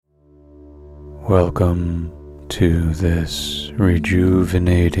Welcome to this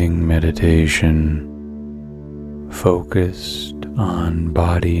rejuvenating meditation focused on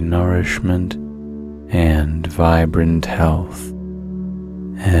body nourishment and vibrant health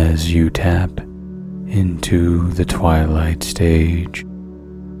as you tap into the twilight stage,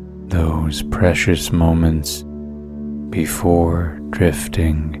 those precious moments before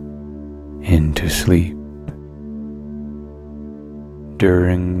drifting into sleep.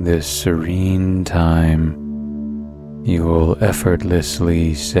 During this serene time, you will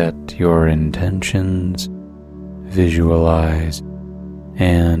effortlessly set your intentions, visualize,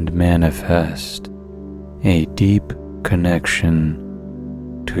 and manifest a deep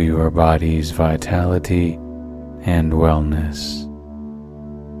connection to your body's vitality and wellness.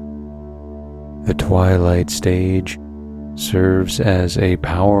 The twilight stage serves as a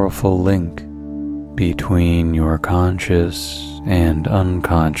powerful link between your conscious and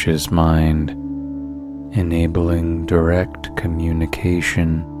unconscious mind, enabling direct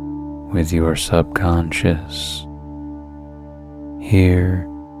communication with your subconscious. Here,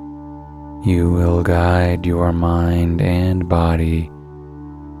 you will guide your mind and body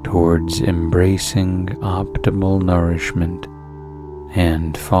towards embracing optimal nourishment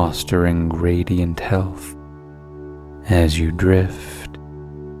and fostering radiant health as you drift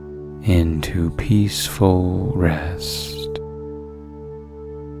into peaceful rest.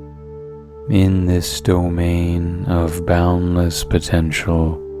 In this domain of boundless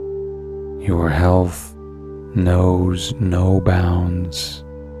potential, your health knows no bounds.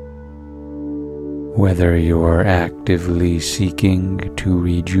 Whether you're actively seeking to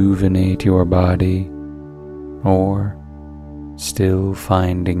rejuvenate your body or still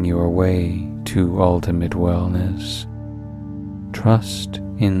finding your way to ultimate wellness, trust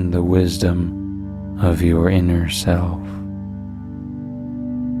in the wisdom of your inner self.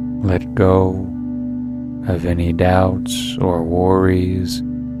 Let go of any doubts or worries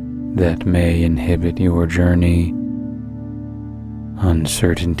that may inhibit your journey,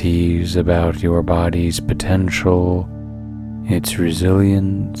 uncertainties about your body's potential, its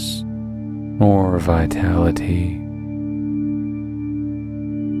resilience, or vitality.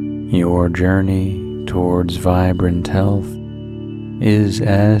 Your journey towards vibrant health is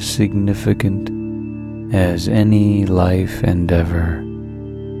as significant as any life endeavor.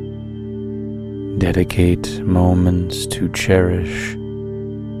 Dedicate moments to cherish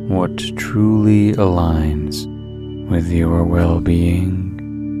what truly aligns with your well-being.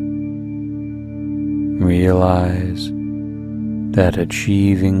 Realize that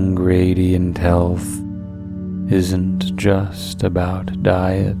achieving radiant health isn't just about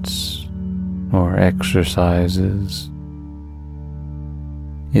diets or exercises.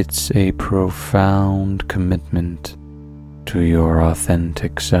 It's a profound commitment to your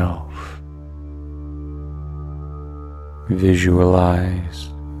authentic self. Visualize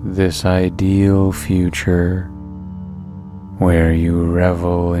this ideal future where you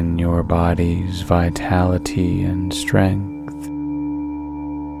revel in your body's vitality and strength.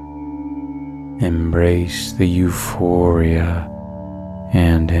 Embrace the euphoria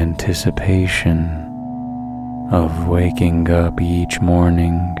and anticipation of waking up each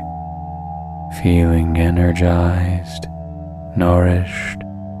morning feeling energized, nourished,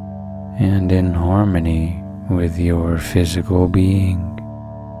 and in harmony with your physical being.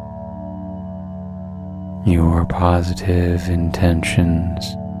 Your positive intentions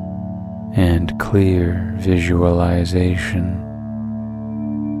and clear visualization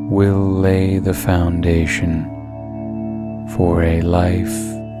will lay the foundation for a life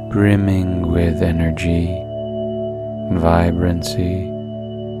brimming with energy, vibrancy,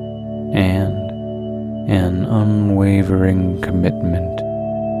 and an unwavering commitment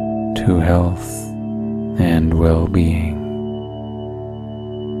to health and well-being.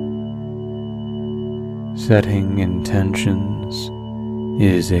 Setting intentions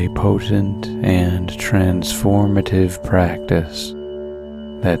is a potent and transformative practice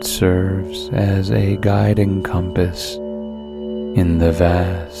that serves as a guiding compass in the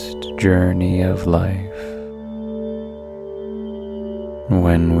vast journey of life.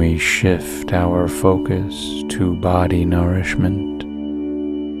 When we shift our focus to body nourishment,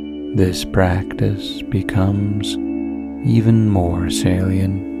 this practice becomes even more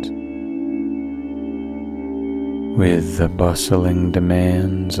salient. With the bustling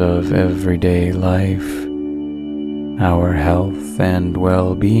demands of everyday life, our health and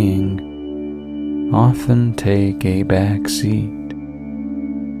well-being often take a back seat.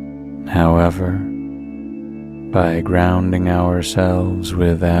 However, by grounding ourselves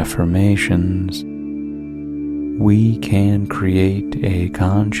with affirmations, we can create a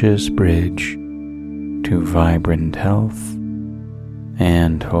conscious bridge to vibrant health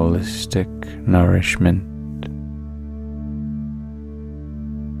and holistic nourishment.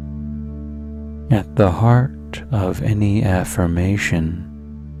 At the heart of any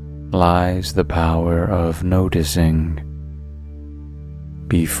affirmation lies the power of noticing.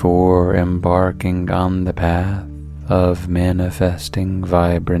 Before embarking on the path of manifesting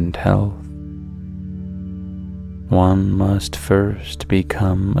vibrant health, one must first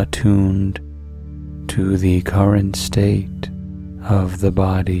become attuned to the current state of the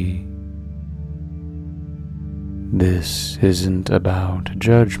body. This isn't about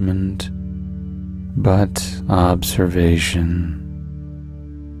judgment, but observation.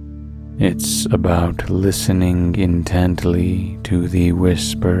 It's about listening intently to the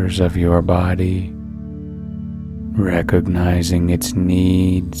whispers of your body, recognizing its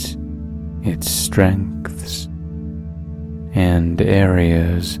needs, its strengths, and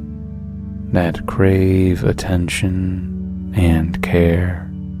areas that crave attention and care.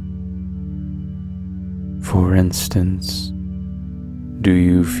 For instance, do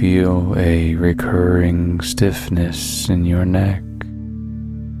you feel a recurring stiffness in your neck?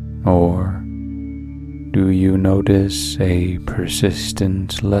 Or do you notice a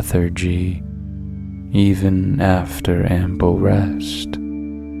persistent lethargy even after ample rest?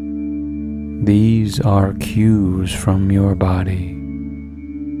 These are cues from your body,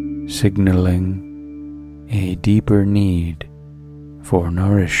 signaling a deeper need for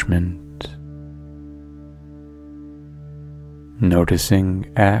nourishment. Noticing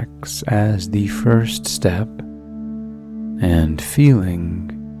acts as the first step, and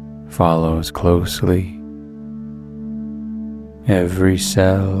feeling follows closely. Every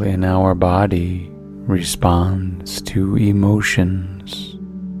cell in our body responds to emotions.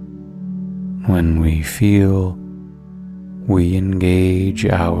 When we feel, we engage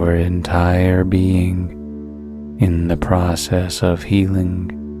our entire being in the process of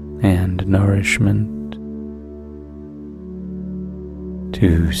healing and nourishment.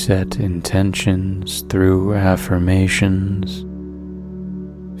 To set intentions through affirmations,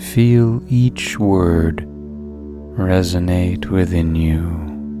 feel each word resonate within you.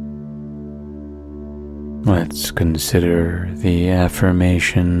 Let's consider the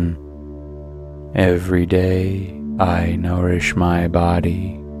affirmation, "Every day I nourish my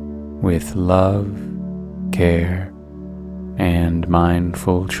body with love, care, and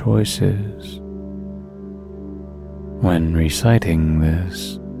mindful choices." When reciting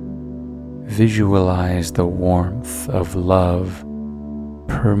this, visualize the warmth of love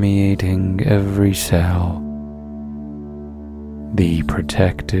permeating every cell, the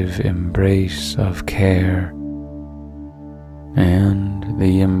protective embrace of care, and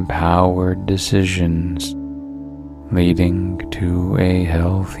the empowered decisions leading to a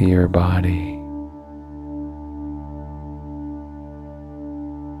healthier body.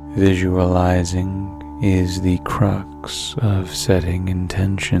 Visualizing is the crux of setting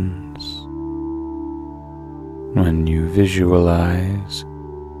intentions. When you visualize,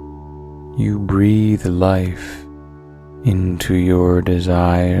 you breathe life into your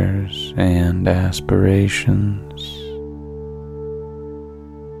desires and aspirations.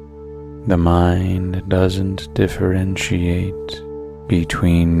 The mind doesn't differentiate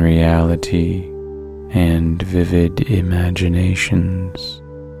between reality and vivid imaginations.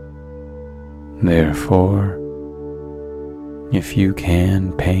 Therefore, if you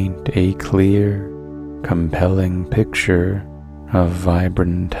can paint a clear, compelling picture of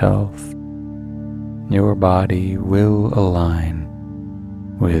vibrant health, your body will align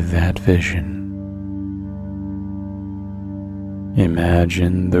with that vision.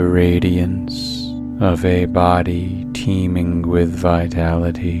 Imagine the radiance of a body teeming with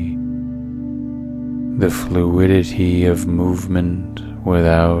vitality, the fluidity of movement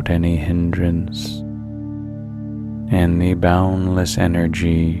without any hindrance, and the boundless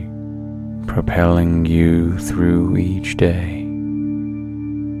energy propelling you through each day.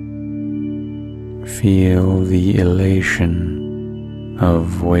 Feel the elation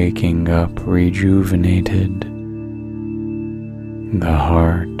of waking up rejuvenated, the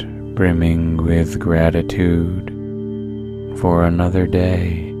heart brimming with gratitude for another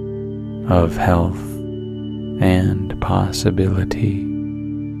day of health and possibility.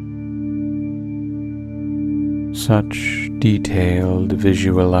 Such detailed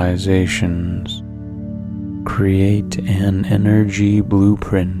visualizations create an energy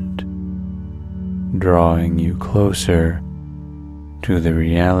blueprint, drawing you closer to the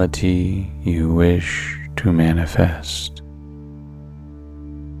reality you wish to manifest.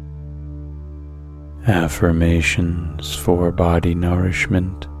 Affirmations for body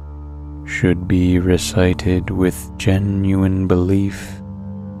nourishment should be recited with genuine belief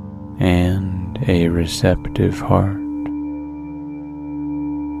and a receptive heart.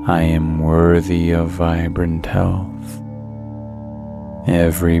 I am worthy of vibrant health.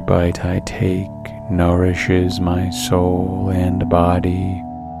 Every bite I take nourishes my soul and body.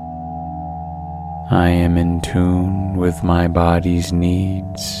 I am in tune with my body's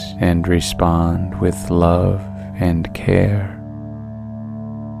needs and respond with love and care.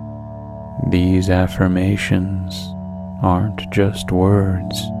 These affirmations aren't just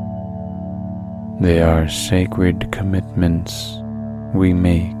words. They are sacred commitments we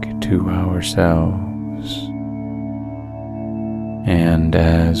make to ourselves. And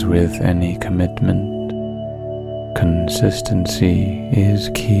as with any commitment, consistency is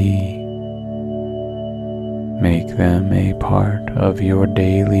key. Make them a part of your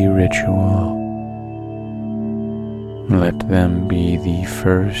daily ritual. Let them be the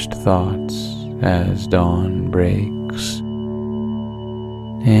first thoughts as dawn breaks,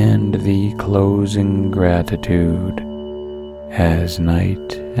 and the closing gratitude as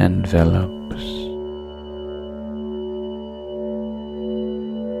night envelops.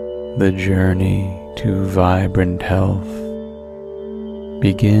 The journey to vibrant health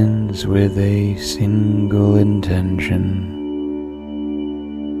begins with a single intention.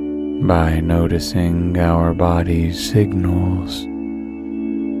 By noticing our body's signals,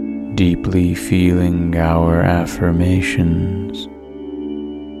 deeply feeling our affirmations,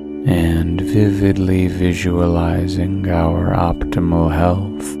 and vividly visualizing our optimal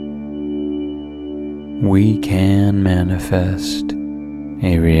health, we can manifest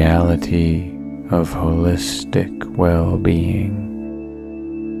a reality of holistic well-being.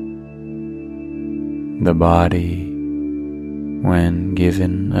 The body, when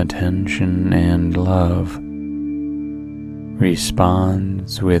given attention and love,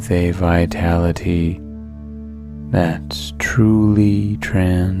 responds with a vitality that's truly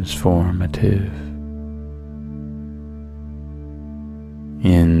transformative.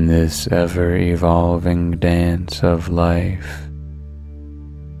 In this ever-evolving dance of life,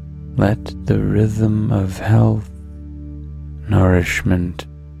 let the rhythm of health, nourishment,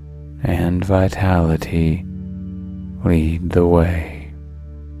 and vitality lead the way.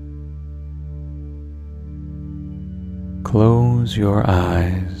 Close your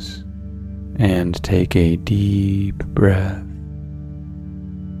eyes and take a deep breath,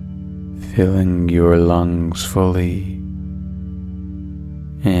 filling your lungs fully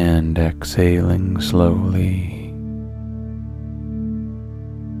and exhaling slowly.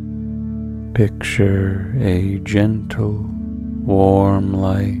 Picture a gentle, warm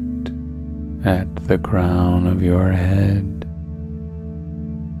light at the crown of your head.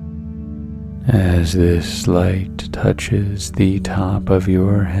 As this light touches the top of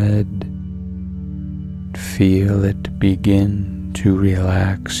your head, feel it begin to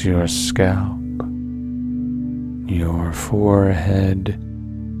relax your scalp, your forehead,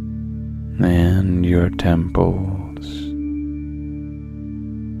 and your temples.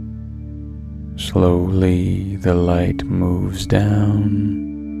 Slowly the light moves down,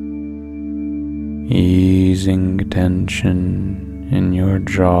 easing tension in your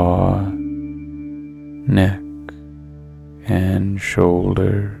jaw, neck, and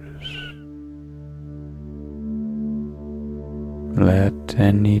shoulders. Let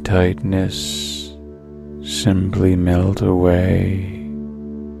any tightness simply melt away.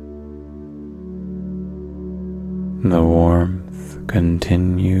 The warmth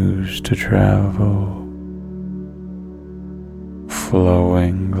continues to travel,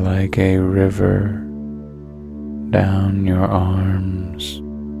 flowing like a river down your arms,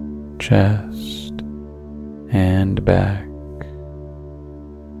 chest, and back.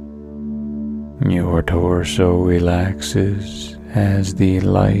 Your torso relaxes as the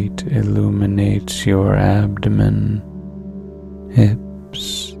light illuminates your abdomen,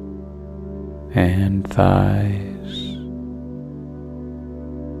 hips, and thighs.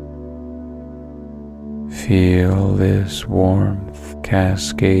 Feel this warmth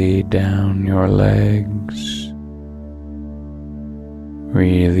cascade down your legs,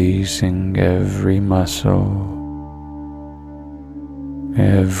 releasing every muscle,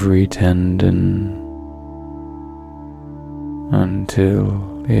 every tendon,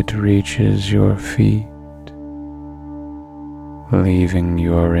 until it reaches your feet, leaving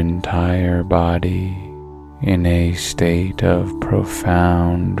your entire body in a state of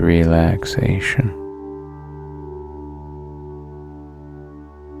profound relaxation.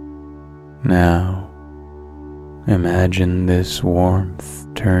 Now, imagine this warmth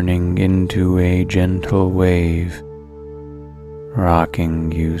turning into a gentle wave,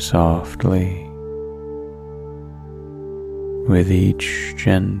 rocking you softly. With each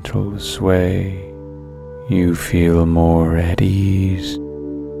gentle sway, you feel more at ease,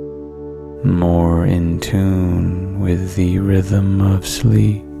 more in tune with the rhythm of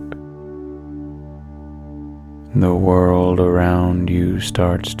sleep. The world around you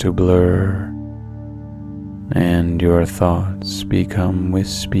starts to blur, and your thoughts become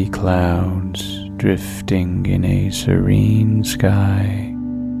wispy clouds drifting in a serene sky.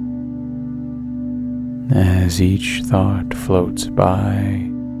 As each thought floats by,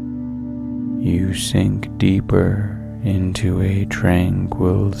 you sink deeper into a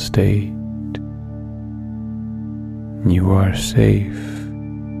tranquil state. You are safe,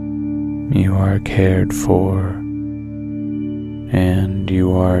 you are cared for, and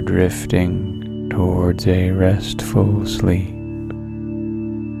you are drifting towards a restful sleep.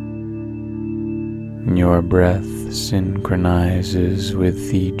 Your breath synchronizes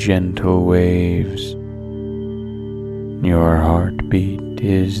with the gentle waves. Your heartbeat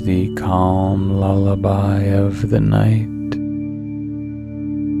is the calm lullaby of the night,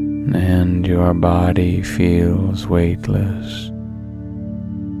 and your body feels weightless,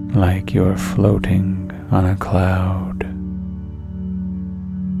 like you're floating on a cloud.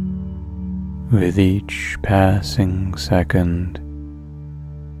 With each passing second,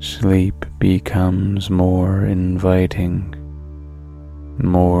 sleep becomes more inviting,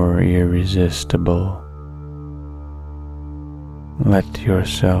 more irresistible. Let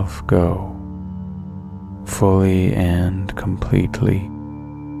yourself go, fully and completely,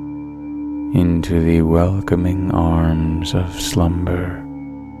 into the welcoming arms of slumber.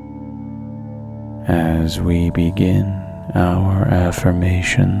 As we begin our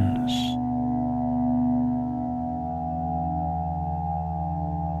affirmations.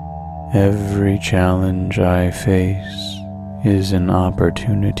 Every challenge I face is an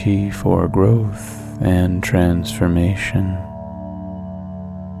opportunity for growth and transformation.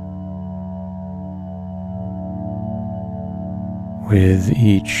 With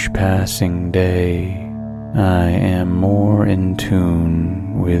each passing day, I am more in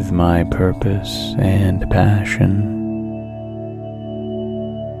tune with my purpose and passion.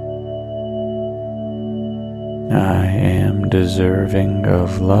 I am deserving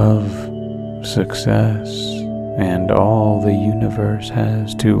of love, success, and all the universe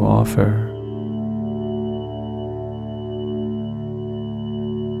has to offer.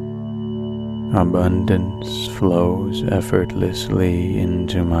 Abundance flows effortlessly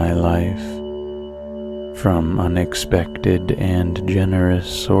into my life from unexpected and generous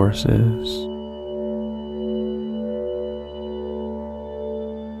sources.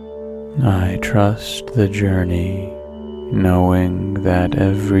 I trust the journey, knowing that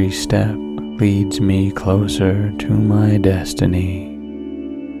every step leads me closer to my destiny.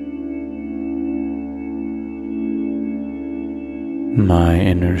 My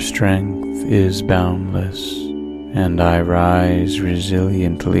inner strength is boundless, and I rise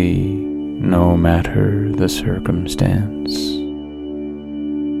resiliently no matter the circumstance.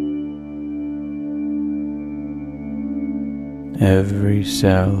 Every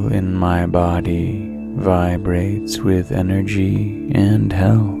cell in my body vibrates with energy and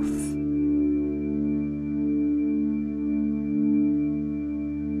health.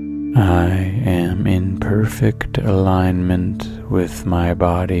 I am in perfect alignment with my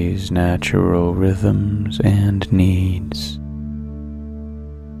body's natural rhythms and needs.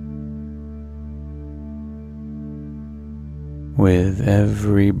 With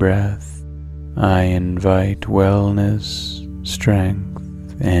every breath, I invite wellness, strength,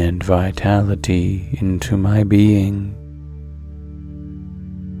 and vitality into my being.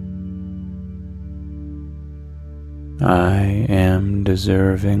 I am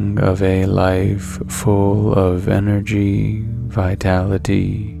deserving of a life full of energy,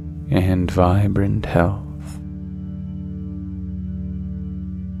 vitality, and vibrant health.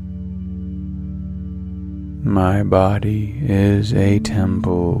 My body is a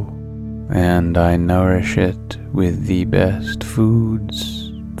temple, and I nourish it with the best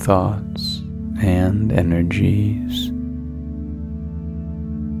foods, thoughts, and energies.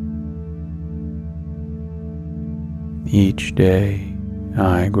 Each day,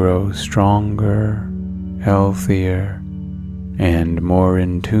 I grow stronger, healthier, and more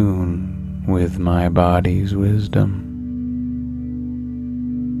in tune with my body's wisdom.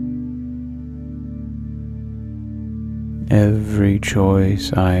 Every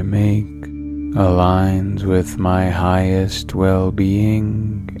choice I make aligns with my highest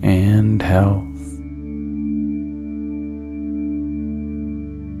well-being and health.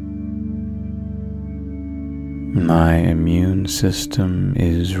 My immune system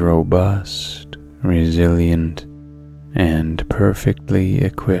is robust, resilient, and perfectly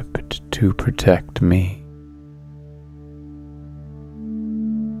equipped to protect me.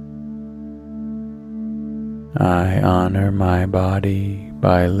 I honor my body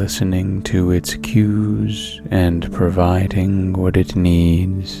by listening to its cues and providing what it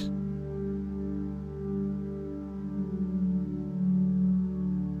needs.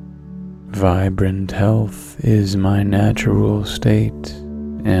 Vibrant health is my natural state,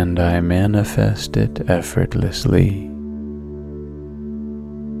 and I manifest it effortlessly.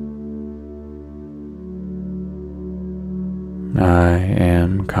 I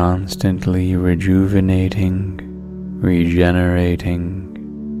am constantly rejuvenating,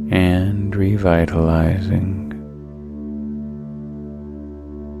 regenerating, and revitalizing.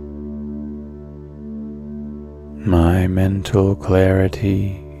 My mental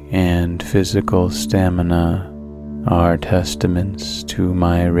clarity and physical stamina are testaments to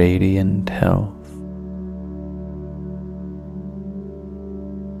my radiant health.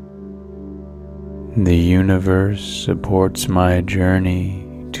 The universe supports my journey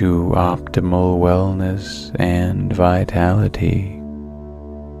to optimal wellness and vitality.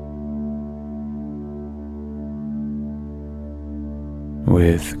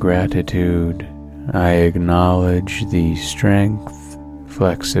 With gratitude, I acknowledge the strength,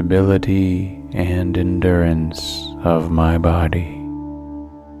 flexibility, and endurance of my body.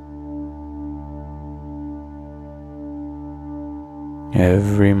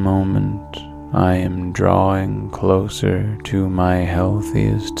 Every moment I am drawing closer to my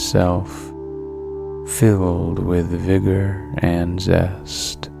healthiest self, filled with vigor and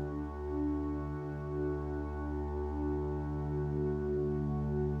zest.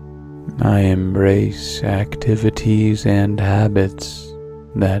 I embrace activities and habits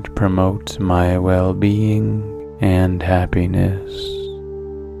that promote my well-being and happiness.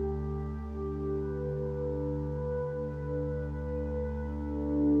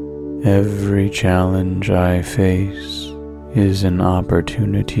 Every challenge I face is an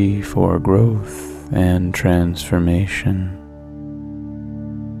opportunity for growth and transformation.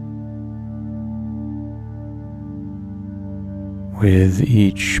 With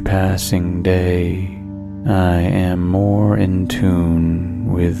each passing day, I am more in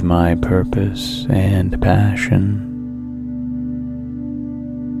tune with my purpose and passion.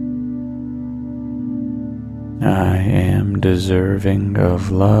 I am deserving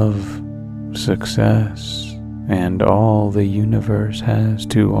of love, success, and all the universe has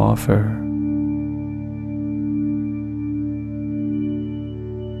to offer.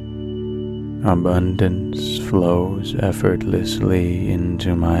 Abundance flows effortlessly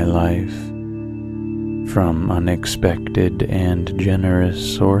into my life from unexpected and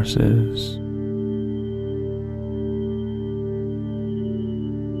generous sources.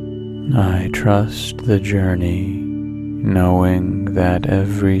 I trust the journey, knowing that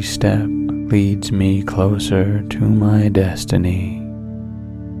every step leads me closer to my destiny.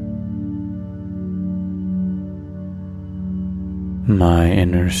 My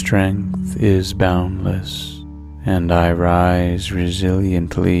inner strength is boundless, and I rise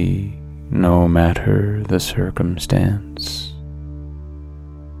resiliently no matter the circumstance.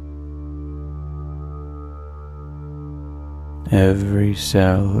 Every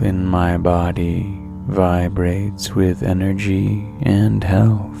cell in my body vibrates with energy and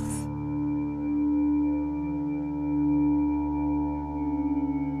health.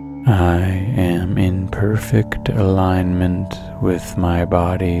 I am in perfect alignment with my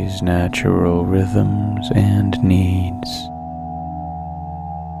body's natural rhythms and needs.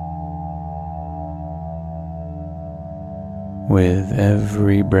 With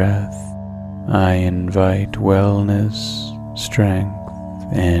every breath, I invite wellness, strength,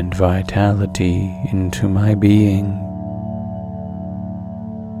 and vitality into my being.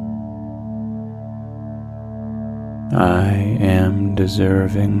 I am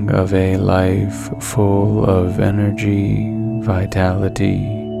deserving of a life full of energy, vitality,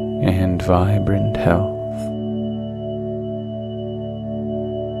 and vibrant health.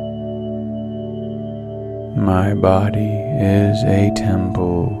 My body is a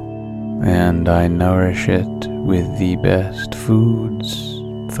temple, and I nourish it with the best foods,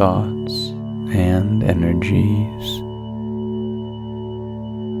 thoughts, and energies.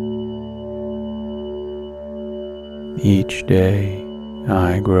 Each day,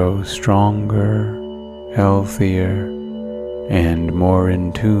 I grow stronger, healthier, and more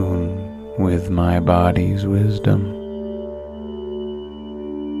in tune with my body's wisdom.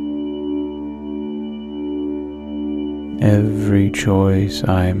 Every choice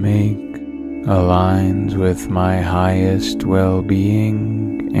I make aligns with my highest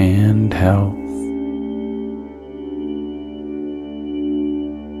well-being and health.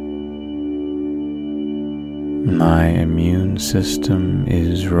 My immune system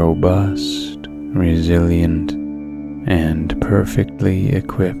is robust, resilient, and perfectly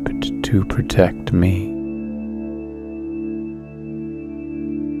equipped to protect me.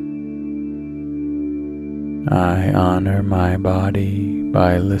 I honor my body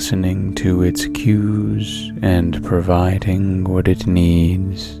by listening to its cues and providing what it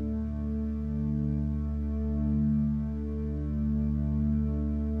needs.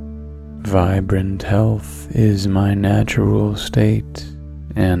 Vibrant health is my natural state,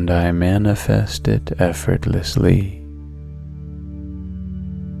 and I manifest it effortlessly.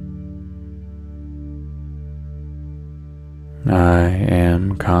 I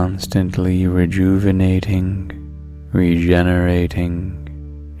am constantly rejuvenating, regenerating,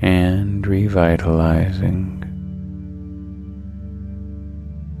 and revitalizing.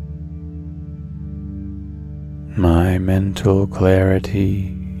 My mental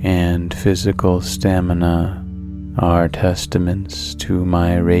clarity and physical stamina are testaments to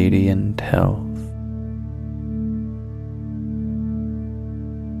my radiant health.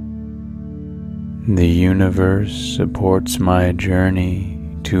 The universe supports my journey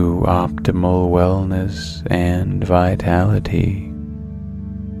to optimal wellness and vitality.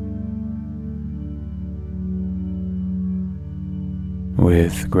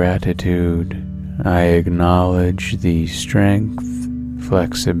 With gratitude, I acknowledge the strength,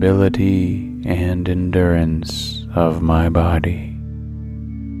 flexibility, and endurance of my body.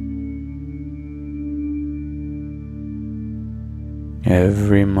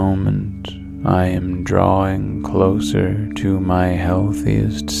 Every moment I am drawing closer to my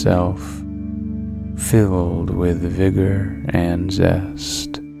healthiest self, filled with vigor and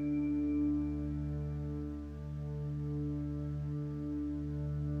zest.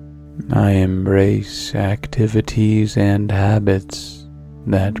 I embrace activities and habits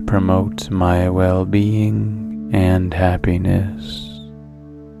that promote my well-being and happiness.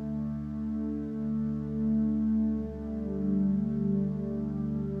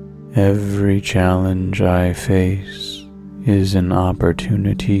 Every challenge I face is an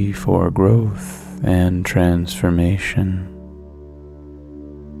opportunity for growth and transformation.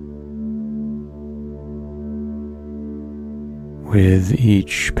 With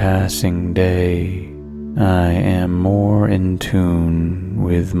each passing day, I am more in tune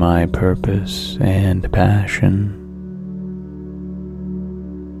with my purpose and passion.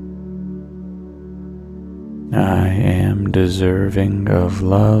 I am deserving of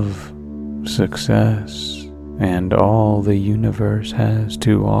love, success, and all the universe has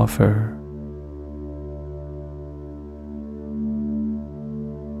to offer.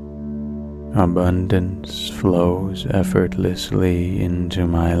 Abundance flows effortlessly into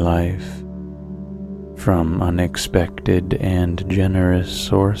my life from unexpected and generous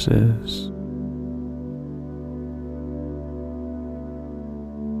sources.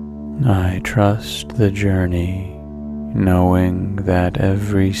 I trust the journey, knowing that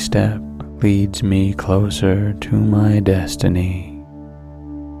every step leads me closer to my destiny.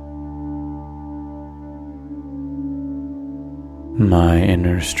 My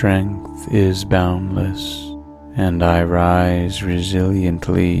inner strength is boundless, and I rise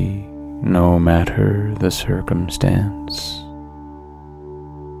resiliently no matter the circumstance.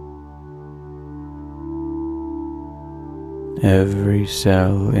 Every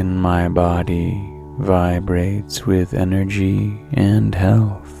cell in my body vibrates with energy and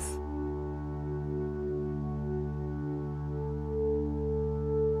health.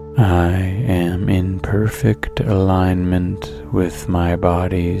 I am in perfect alignment with my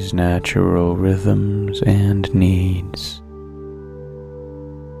body's natural rhythms and needs.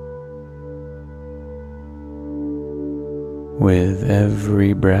 With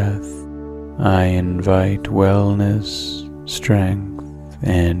every breath, I invite wellness, strength,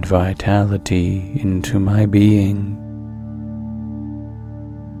 and vitality into my being.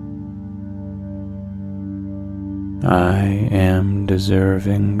 I am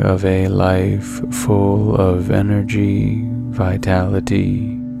deserving of a life full of energy,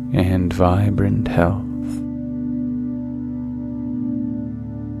 vitality, and vibrant health.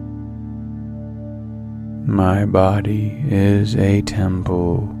 My body is a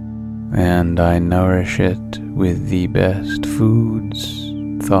temple, and I nourish it with the best foods,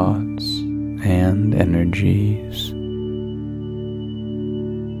 thoughts, and energies.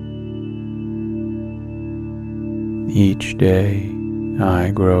 Each day,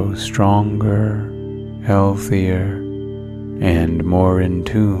 I grow stronger, healthier, and more in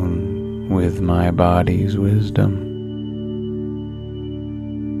tune with my body's wisdom.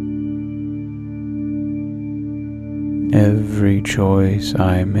 Every choice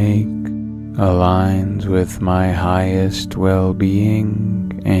I make aligns with my highest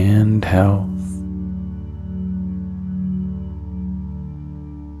well-being and health.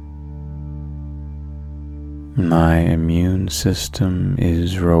 My immune system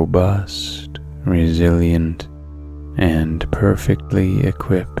is robust, resilient, and perfectly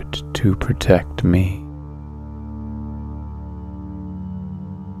equipped to protect me.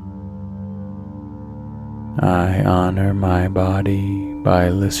 I honor my body by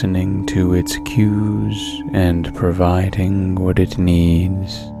listening to its cues and providing what it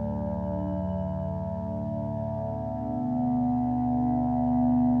needs.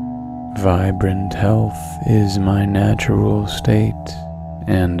 Vibrant health is my natural state,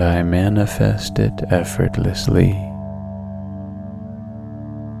 and I manifest it effortlessly.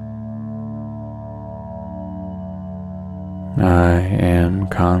 I am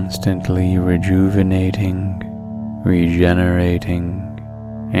constantly rejuvenating, regenerating,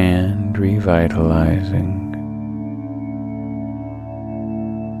 and revitalizing.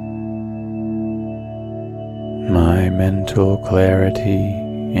 My mental clarity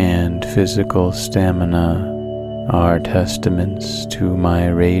and physical stamina are testaments to my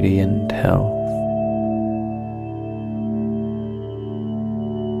radiant health.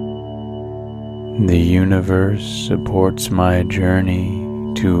 The universe supports my journey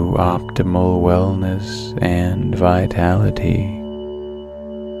to optimal wellness and vitality.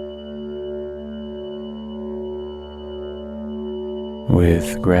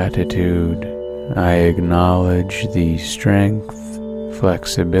 With gratitude, I acknowledge the strength,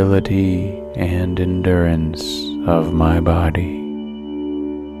 flexibility, and endurance of my body.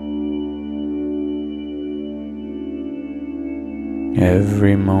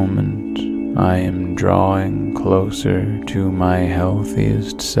 Every moment I am drawing closer to my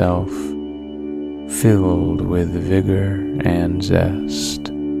healthiest self, filled with vigor and zest.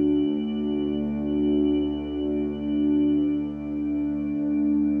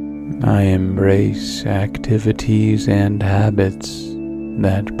 I embrace activities and habits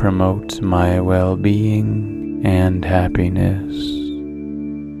that promote my well-being and happiness.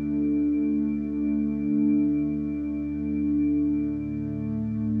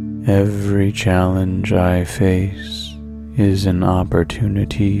 Every challenge I face is an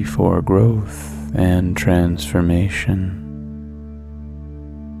opportunity for growth and transformation.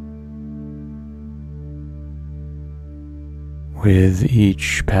 With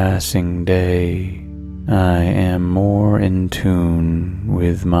each passing day, I am more in tune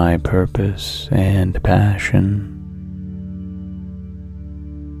with my purpose and passion.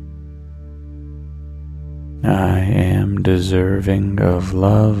 I am deserving of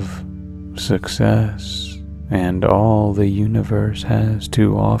love, success, and all the universe has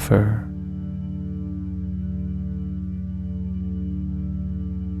to offer.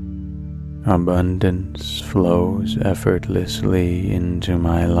 Abundance flows effortlessly into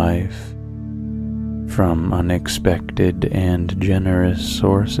my life from unexpected and generous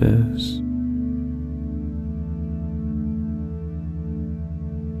sources.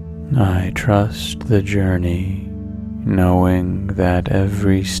 I trust the journey, knowing that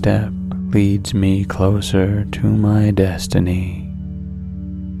every step leads me closer to my destiny.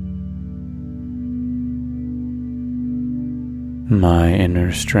 My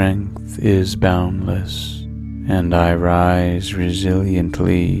inner strength is boundless, and I rise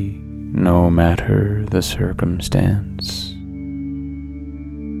resiliently no matter the circumstance.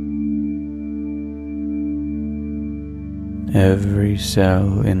 Every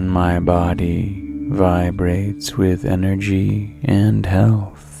cell in my body vibrates with energy and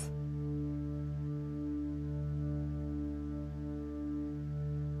health.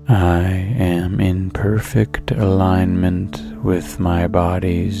 I am in perfect alignment with my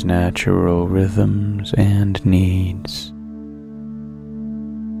body's natural rhythms and needs.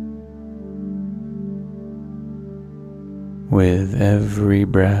 With every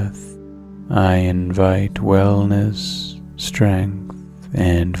breath, I invite wellness, strength,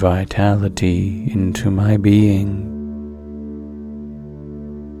 and vitality into my being.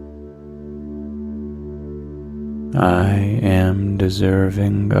 I am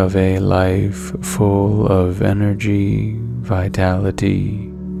deserving of a life full of energy,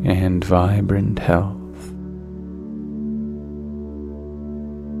 vitality, and vibrant health.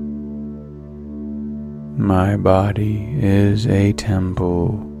 My body is a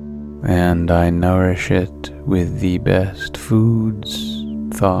temple, and I nourish it with the best foods,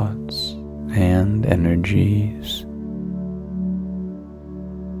 thoughts, and energies.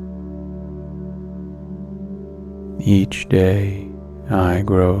 Each day I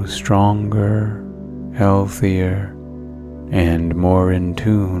grow stronger, healthier, and more in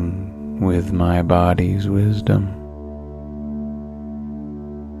tune with my body's wisdom.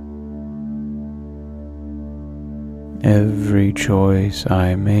 Every choice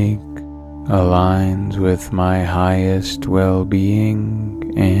I make aligns with my highest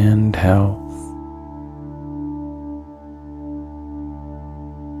well-being and health.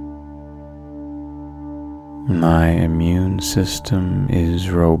 My immune system is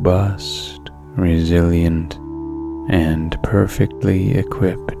robust, resilient, and perfectly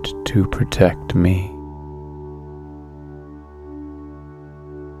equipped to protect me.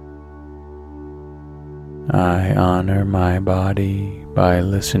 I honor my body by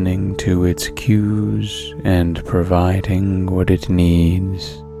listening to its cues and providing what it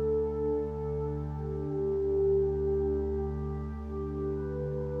needs.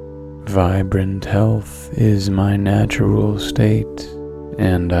 Vibrant health is my natural state,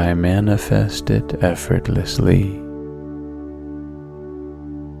 and I manifest it effortlessly.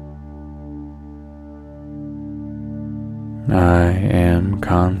 I am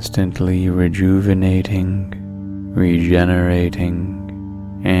constantly rejuvenating,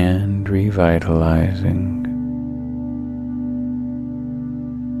 regenerating, and revitalizing.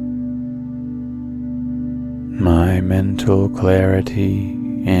 My mental clarity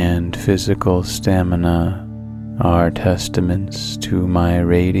and physical stamina are testaments to my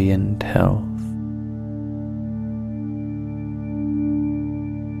radiant health.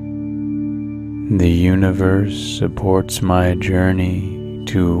 The universe supports my journey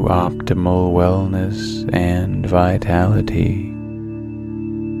to optimal wellness and vitality.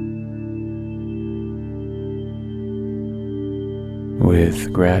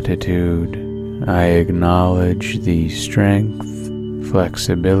 With gratitude, I acknowledge the strength,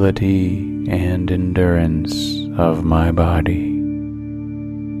 flexibility, and endurance of my body.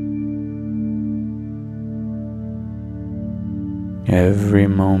 Every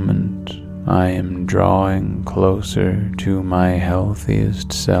moment I am drawing closer to my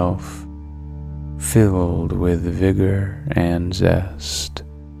healthiest self, filled with vigor and zest.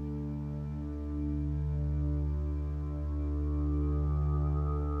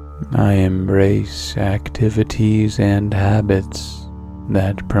 I embrace activities and habits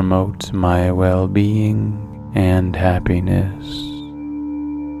that promote my well-being and happiness.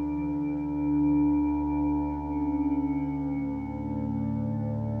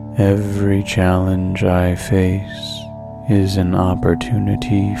 Every challenge I face is an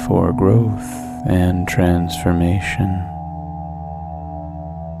opportunity for growth and transformation.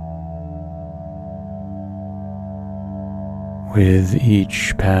 With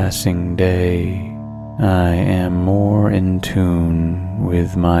each passing day, I am more in tune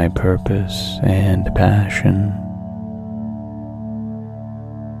with my purpose and passion.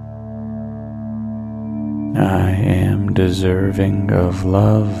 I am deserving of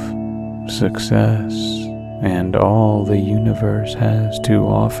love, success, and all the universe has to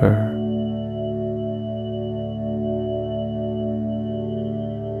offer.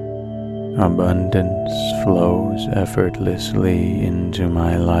 Abundance flows effortlessly into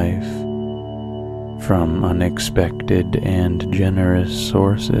my life from unexpected and generous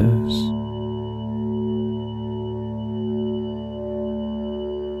sources.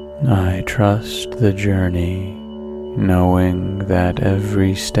 I trust the journey, knowing that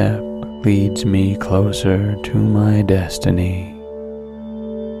every step leads me closer to my destiny.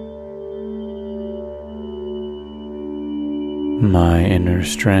 My inner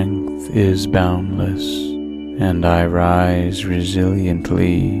strength is boundless, and I rise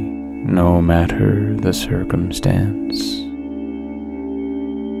resiliently no matter the circumstance.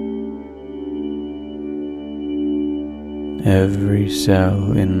 Every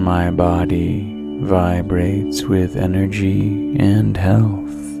cell in my body vibrates with energy and health.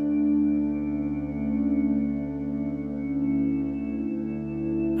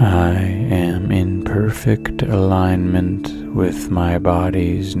 I am in perfect alignment with my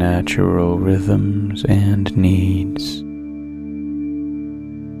body's natural rhythms and needs.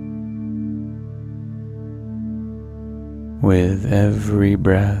 With every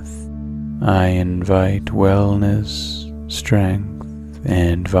breath, I invite wellness, strength,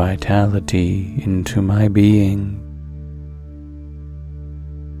 and vitality into my being.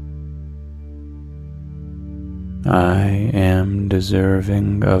 I am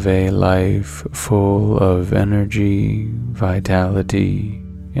deserving of a life full of energy, vitality,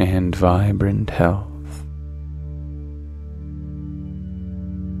 and vibrant health.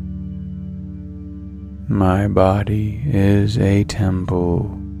 My body is a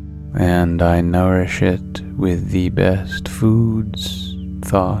temple and I nourish it with the best foods,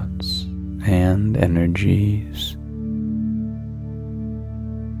 thoughts, and energies.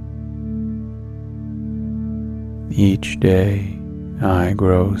 Each day, I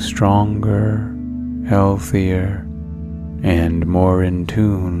grow stronger, healthier, and more in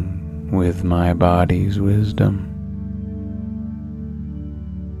tune with my body's wisdom.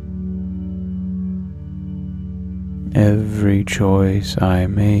 Every choice I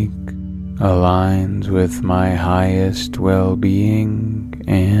make aligns with my highest well-being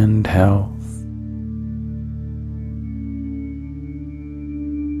and health.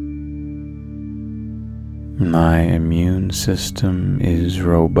 My immune system is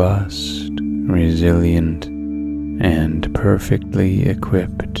robust, resilient, and perfectly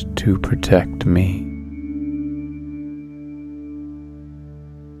equipped to protect me.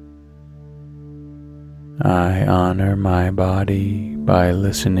 I honor my body by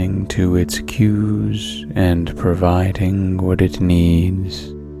listening to its cues and providing what it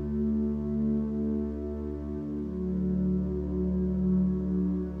needs.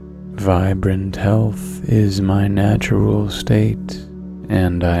 Vibrant health is my natural state,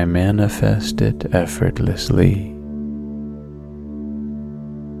 and I manifest it effortlessly.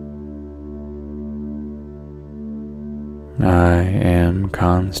 I am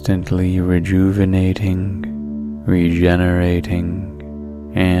constantly rejuvenating,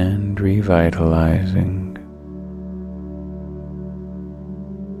 regenerating, and revitalizing.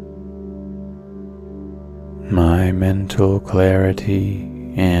 My mental clarity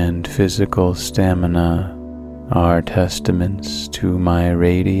and physical stamina are testaments to my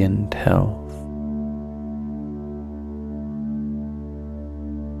radiant health.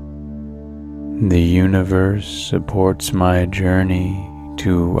 The universe supports my journey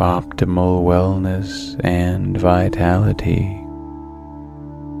to optimal wellness and vitality.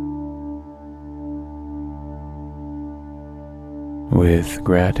 With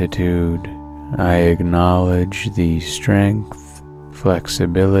gratitude, I acknowledge the strength,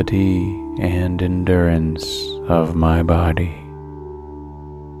 flexibility, and endurance of my body.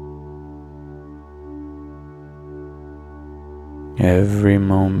 Every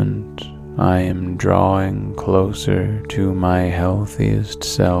moment I am drawing closer to my healthiest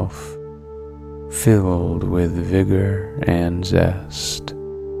self, filled with vigor and zest.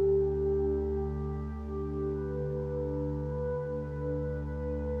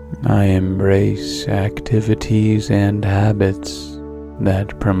 I embrace activities and habits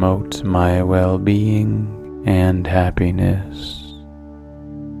that promote my well-being and happiness.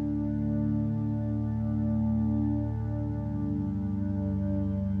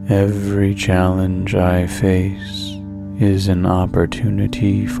 Every challenge I face is an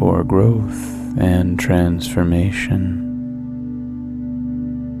opportunity for growth and transformation.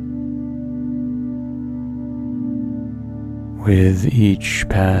 With each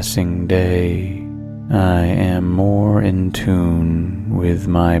passing day, I am more in tune with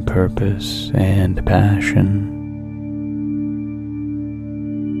my purpose and passion.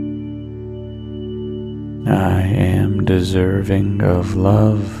 I am deserving of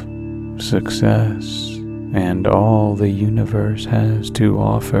love, success, and all the universe has to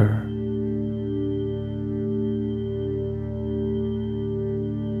offer.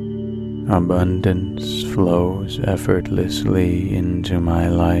 Abundance flows effortlessly into my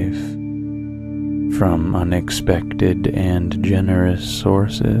life from unexpected and generous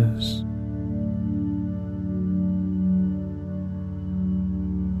sources.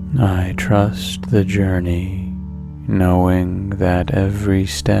 I trust the journey, knowing that every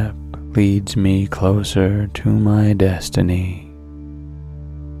step leads me closer to my destiny.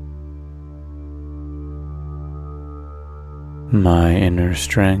 My inner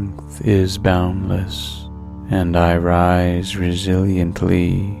strength is boundless, and I rise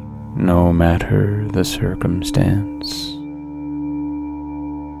resiliently no matter the circumstance.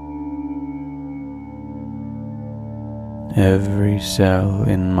 Every cell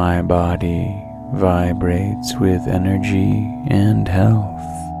in my body vibrates with energy and health.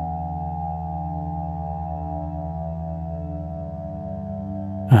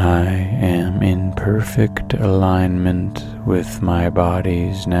 I am in perfect alignment with my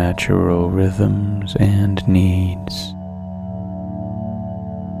body's natural rhythms and needs.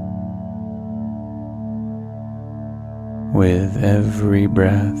 With every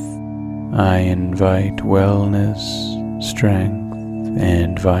breath, I invite wellness, strength,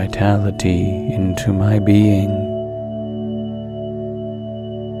 and vitality into my being.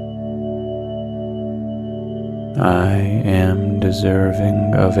 I am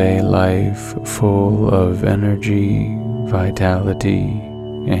deserving of a life full of energy, vitality,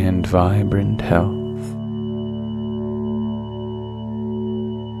 and vibrant health.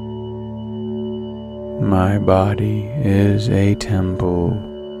 My body is a temple,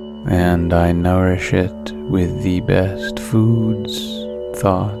 and I nourish it with the best foods,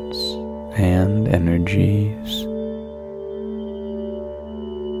 thoughts, and energies.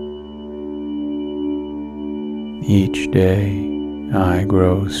 Each day, I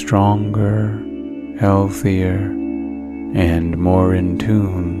grow stronger, healthier, and more in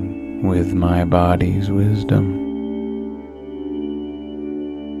tune with my body's wisdom.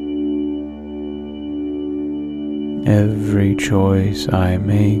 Every choice I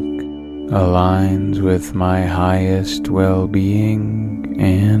make aligns with my highest well-being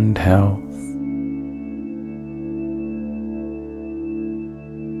and health.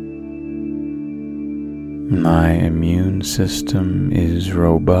 My immune system is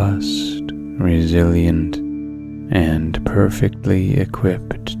robust, resilient, and perfectly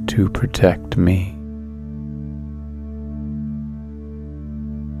equipped to protect me.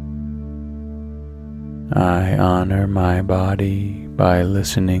 I honor my body by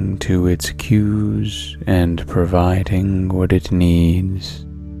listening to its cues and providing what it needs.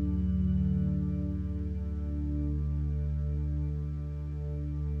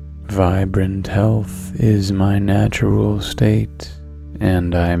 Vibrant health is my natural state,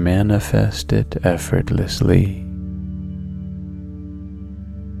 and I manifest it effortlessly.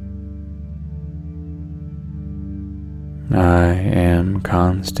 I am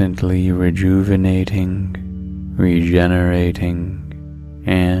constantly rejuvenating, regenerating,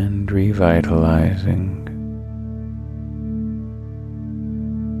 and revitalizing.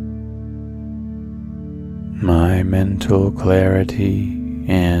 My mental clarity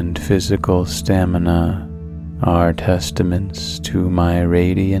and physical stamina are testaments to my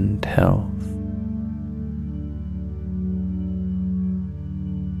radiant health.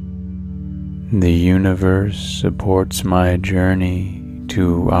 The universe supports my journey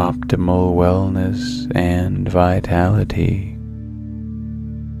to optimal wellness and vitality.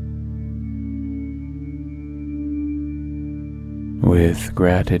 With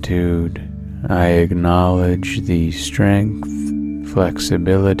gratitude, I acknowledge the strength,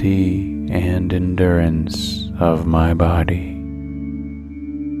 flexibility, and endurance of my body.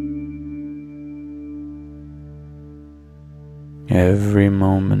 Every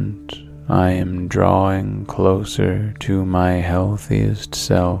moment I am drawing closer to my healthiest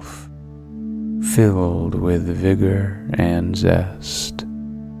self, filled with vigor and zest.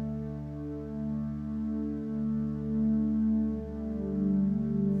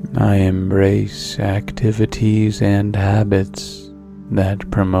 I embrace activities and habits that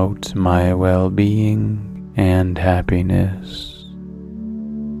promote my well-being and happiness.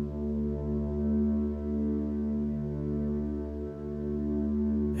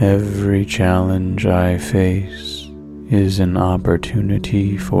 Every challenge I face is an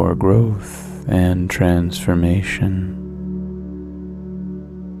opportunity for growth and transformation.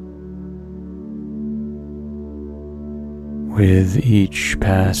 With each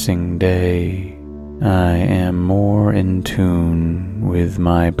passing day, I am more in tune with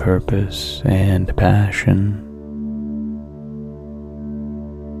my purpose and passion.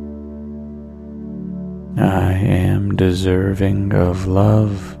 I am deserving of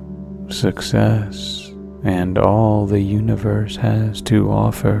love, success, and all the universe has to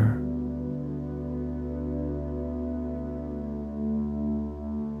offer.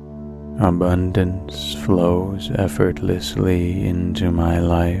 Abundance flows effortlessly into my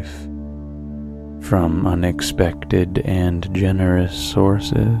life from unexpected and generous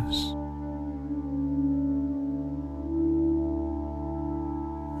sources.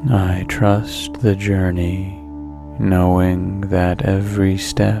 I trust the journey, knowing that every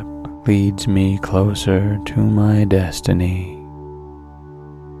step leads me closer to my destiny.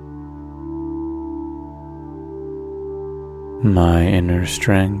 My inner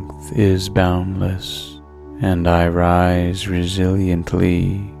strength is boundless, and I rise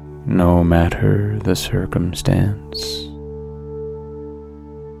resiliently no matter the circumstance.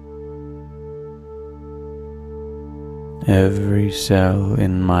 Every cell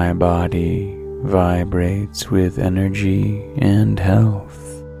in my body vibrates with energy and health.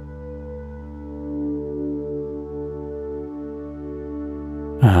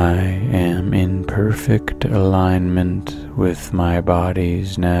 I am in perfect alignment with my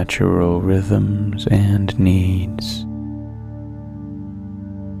body's natural rhythms and needs.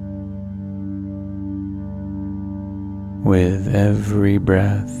 With every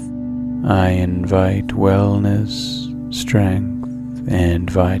breath, I invite wellness, strength, and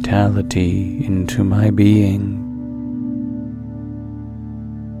vitality into my being.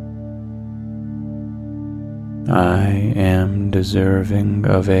 I am deserving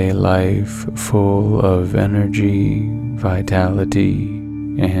of a life full of energy, vitality,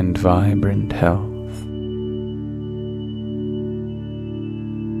 and vibrant health.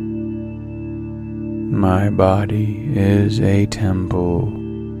 My body is a temple,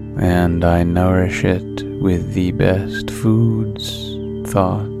 and I nourish it with the best foods,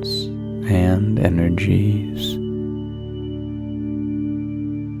 thoughts, and energies.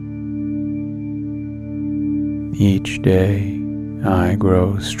 Each day, I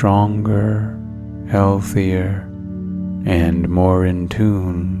grow stronger, healthier, and more in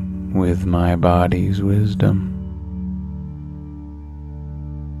tune with my body's wisdom.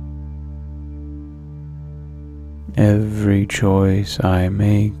 Every choice I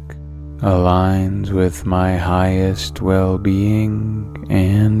make aligns with my highest well-being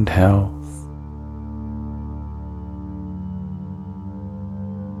and health.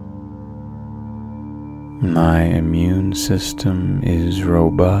 My immune system is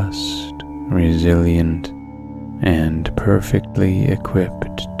robust, resilient, and perfectly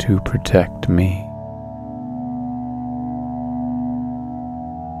equipped to protect me.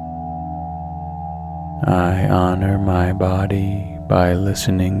 I honor my body by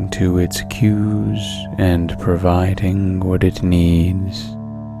listening to its cues and providing what it needs.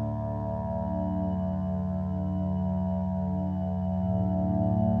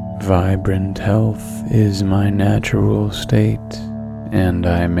 Vibrant health is my natural state, and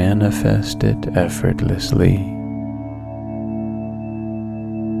I manifest it effortlessly.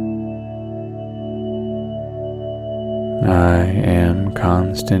 I am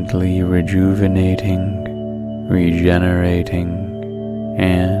constantly rejuvenating, regenerating,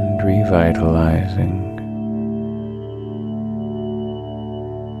 and revitalizing.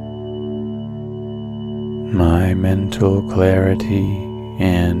 My mental clarity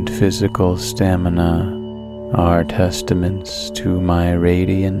and physical stamina are testaments to my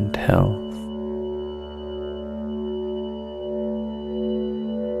radiant health.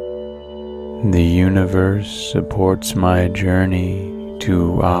 The universe supports my journey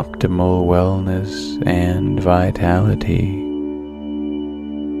to optimal wellness and vitality.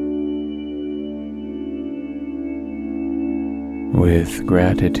 With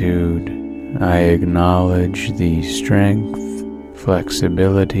gratitude, I acknowledge the strength,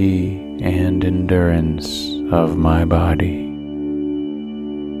 flexibility, and endurance of my body.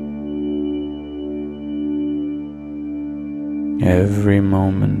 Every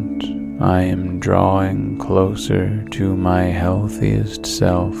moment I am drawing closer to my healthiest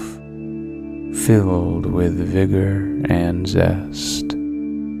self, filled with vigor and zest.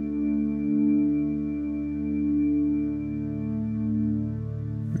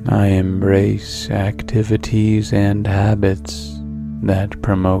 I embrace activities and habits that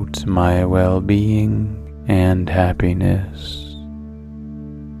promote my well-being and happiness.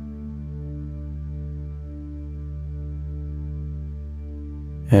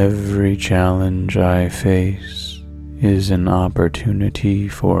 Every challenge I face is an opportunity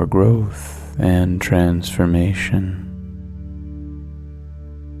for growth and transformation.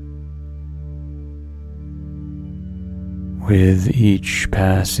 With each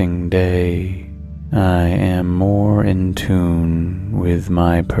passing day, I am more in tune with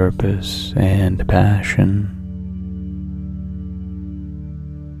my purpose and passion.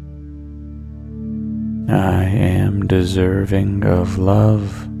 I am deserving of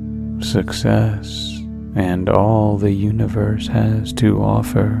love, success, and all the universe has to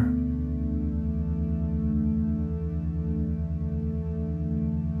offer.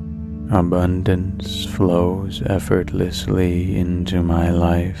 Abundance flows effortlessly into my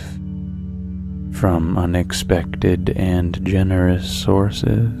life from unexpected and generous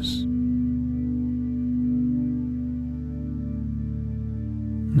sources.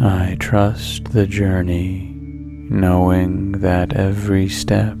 I trust the journey, knowing that every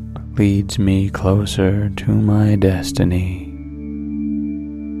step leads me closer to my destiny.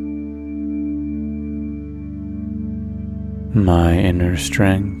 My inner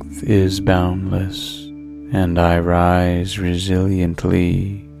strength is boundless, and I rise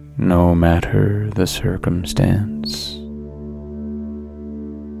resiliently no matter the circumstance.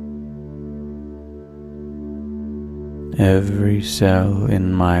 Every cell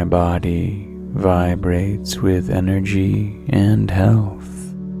in my body vibrates with energy and health.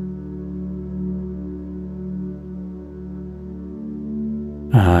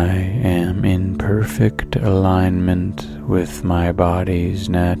 I am in perfect alignment with my body's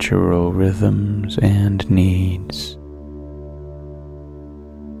natural rhythms and needs.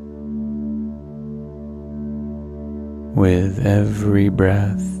 With every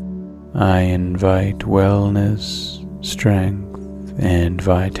breath, I invite wellness, strength, and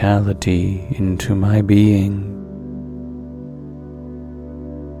vitality into my being.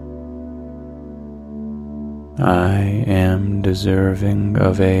 I am deserving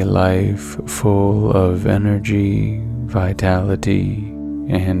of a life full of energy, vitality,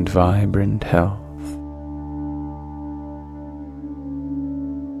 and vibrant health.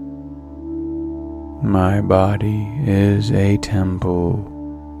 My body is a temple,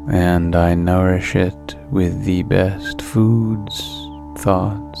 and I nourish it with the best foods,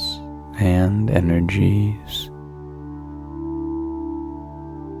 thoughts, and energies.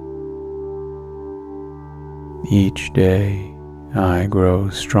 Each day, I grow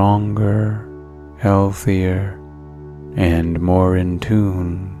stronger, healthier, and more in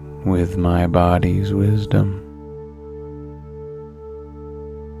tune with my body's wisdom.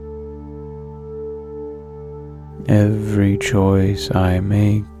 Every choice I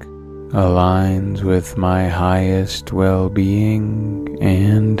make aligns with my highest well-being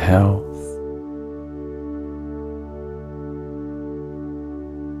and health.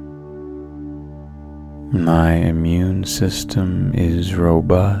 My immune system is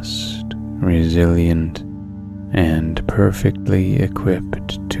robust, resilient, and perfectly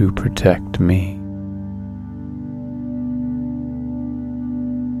equipped to protect me.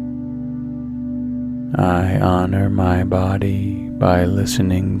 I honor my body by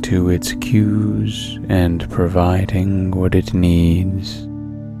listening to its cues and providing what it needs.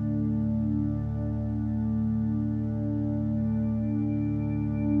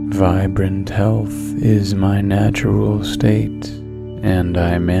 Vibrant health is my natural state, and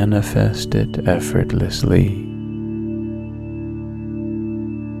I manifest it effortlessly.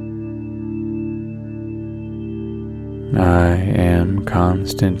 I am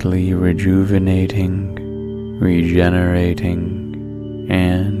constantly rejuvenating, regenerating,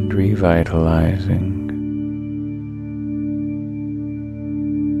 and revitalizing.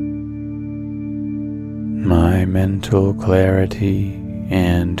 My mental clarity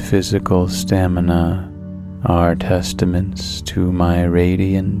and physical stamina are testaments to my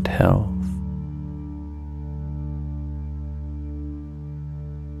radiant health.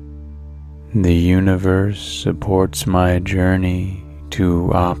 The universe supports my journey to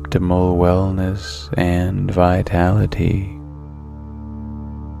optimal wellness and vitality.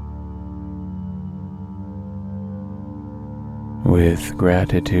 With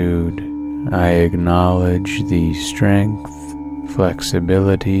gratitude, I acknowledge the strength,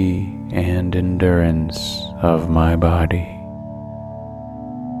 flexibility, and endurance of my body.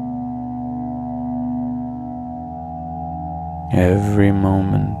 Every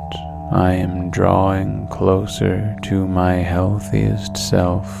moment I am drawing closer to my healthiest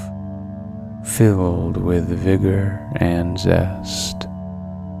self, filled with vigor and zest.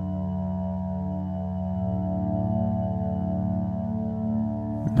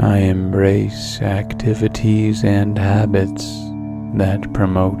 I embrace activities and habits that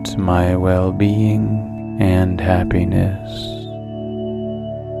promote my well-being and happiness.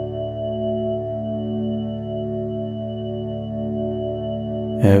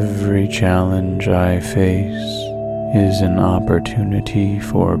 Every challenge I face is an opportunity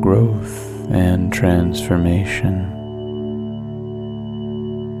for growth and transformation.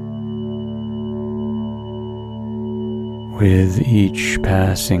 With each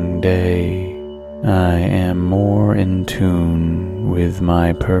passing day, I am more in tune with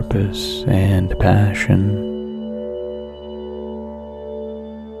my purpose and passion.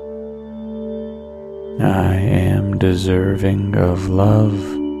 I am deserving of love,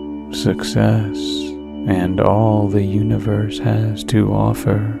 success, and all the universe has to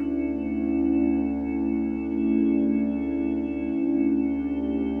offer.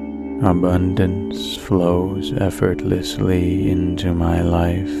 Abundance flows effortlessly into my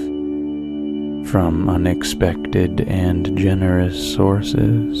life from unexpected and generous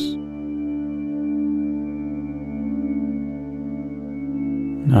sources.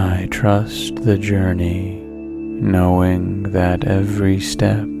 I trust the journey, knowing that every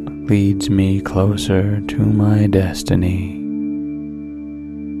step leads me closer to my destiny.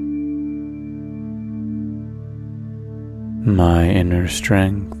 My inner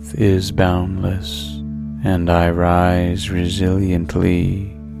strength is boundless, and I rise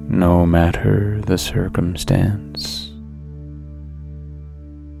resiliently no matter the circumstance.